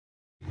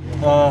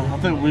I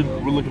think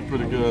we're looking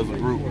pretty good as a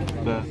group.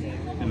 That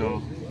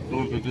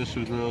doing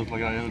position drills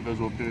like our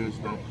individual periods.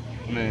 That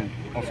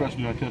our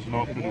freshmen are catching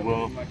on pretty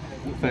well. I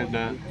think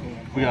that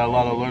we got a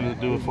lot of learning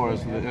to do as far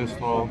as the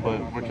install,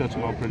 but we're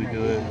catching on pretty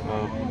good.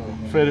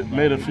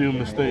 Made a few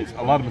mistakes,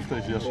 a lot of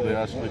mistakes yesterday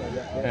actually,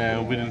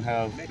 and we didn't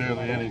have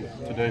barely any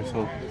today,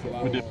 so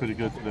we did pretty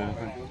good today, I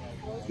think.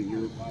 So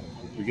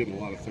you're getting a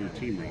lot of third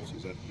team reps.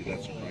 Did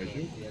that surprise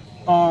you?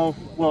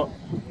 Well,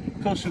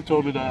 Coach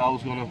told me that I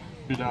was going to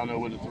be down there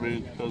with the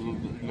three because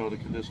of the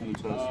conditioning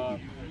test and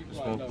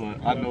stuff.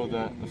 But I know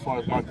that as far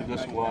as my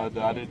condition wise,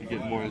 that I need to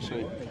get more in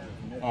shape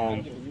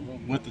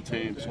with the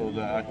team so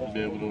that I can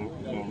be able to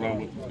run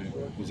with the team.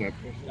 Was that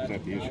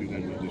the issue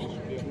then? With just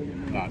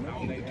not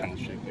in the kind of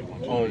shape they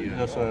want you? Oh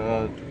yes,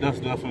 sir. That's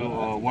definitely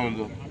one of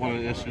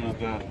the issues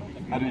that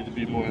I need to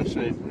be more in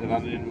shape and I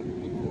need to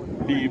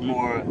be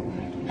more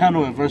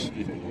handle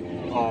adversity.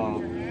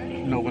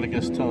 When it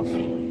gets tough,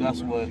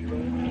 that's what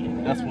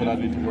I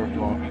need to work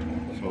on.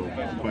 So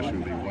the question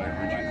would be, why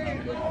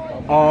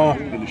aren't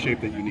you in the shape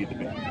that you need to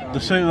be? The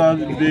shape that I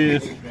need to be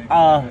is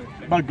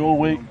my goal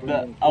weight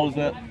that I was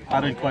at.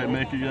 I didn't quite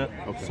make it yet.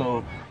 Okay.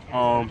 So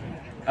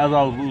as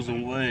I was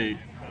losing weight,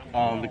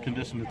 the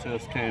conditioning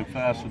test came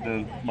faster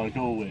than my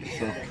goal weight.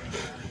 So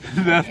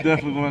that's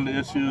definitely one of the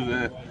issues.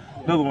 And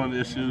another one of the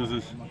issues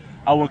is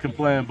I won't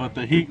complain, but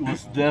the heat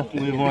was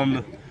definitely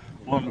one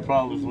of the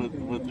problems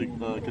with the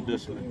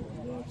conditioning.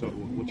 So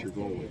what's your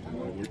goal weight?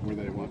 Where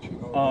they want you?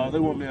 They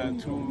want me at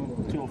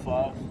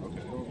 205.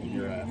 Okay.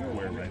 You're at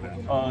where right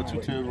now?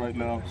 210 right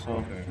now.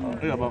 So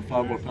I got about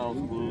 5 more pounds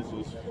to lose.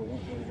 Just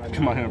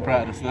come out here and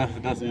practice.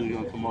 That's easily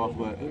gonna come off,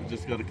 but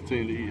just got to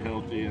continue to eat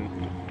healthy and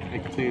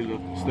continue to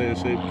stay in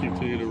shape,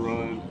 continue to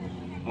run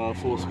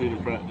full speed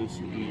in practice,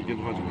 and give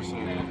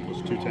 100%.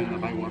 Was 210 the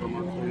high water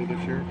mark for you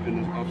this year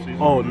in this offseason?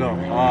 Oh no,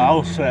 I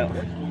was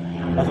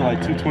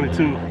like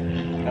 222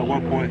 at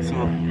one point,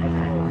 so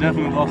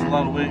definitely lost a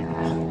lot of weight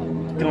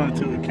going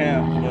into the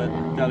camp, but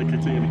got to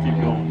continue to keep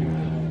going.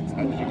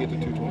 How did you get to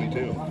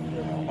 222?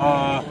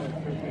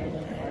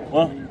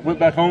 Well, went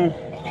back home,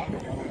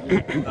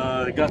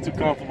 got too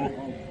comfortable,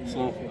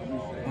 so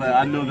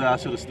I knew that I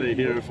should have stayed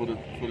here for the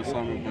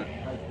summer, but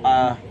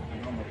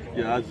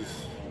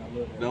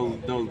that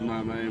was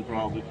my main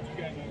problem.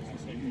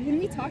 When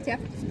we talked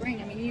after the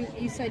spring, I mean,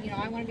 you said,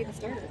 I want to be the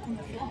starter come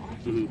the fall.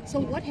 Mm-hmm. So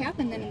what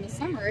happened then in the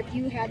summer if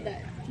you had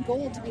that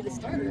goal to be the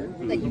starter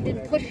that you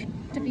didn't push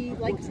to be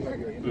like a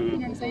starter? Mm-hmm. You know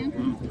what I'm saying?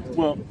 Mm-hmm.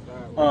 Well,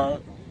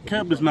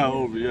 camp is not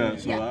over yet,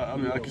 so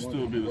yeah. I can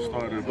still be the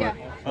starter, but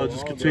I'll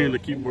just continue to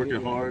keep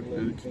working hard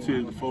and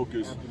continue to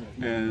focus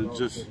and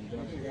just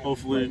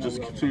hopefully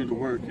just continue to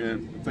work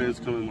and things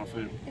come in my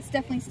favor. It's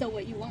definitely still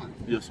what you want.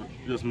 Yes, sir.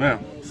 Yes, ma'am.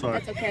 Sorry.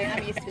 That's okay.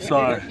 I'm used to it.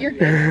 Sorry. You're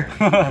good.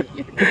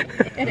 You're good.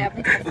 It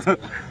happens.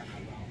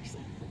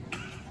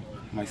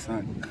 My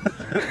son.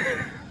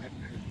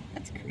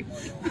 That's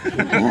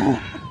crazy.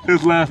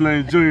 His last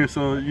name Junior,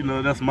 so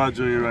that's my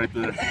Junior right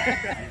there.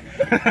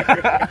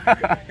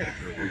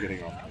 We're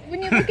getting off.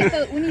 When you look at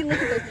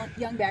those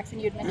young backs,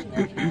 and you had mentioned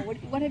them,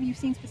 what have you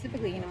seen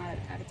specifically,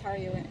 out of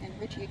Tario and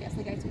Richie, I guess,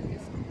 the guys who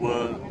just.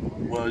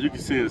 Well, you can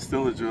see in the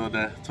Stiller drill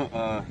that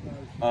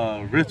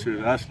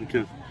Richard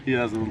actually he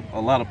has a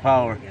lot of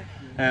power,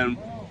 and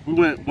we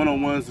went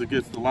one-on-ones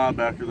against the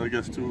linebackers, I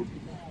guess two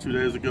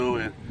days ago,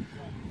 and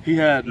he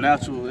had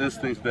natural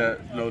instincts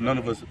that none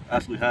of us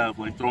actually have,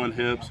 like throwing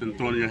hips and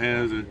throwing your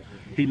hands, and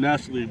he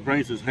naturally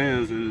brings his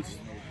hands and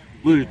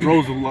literally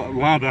throws the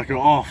linebacker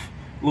off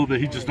a little bit.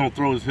 He just don't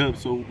throw his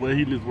hips, so what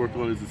he needs to work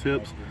on is his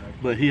hips,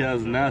 but he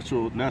has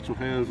natural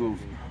hands of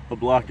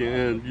blocking,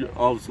 and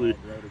obviously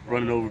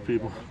running over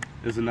people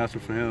is a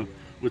natural for him.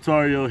 With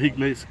Tario, he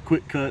makes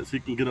quick cuts, he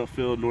can get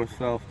upfield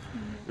north-south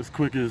as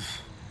quick as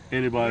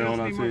anybody on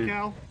our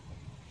team.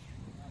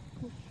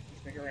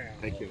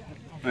 Thank you.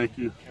 Thank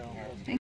you.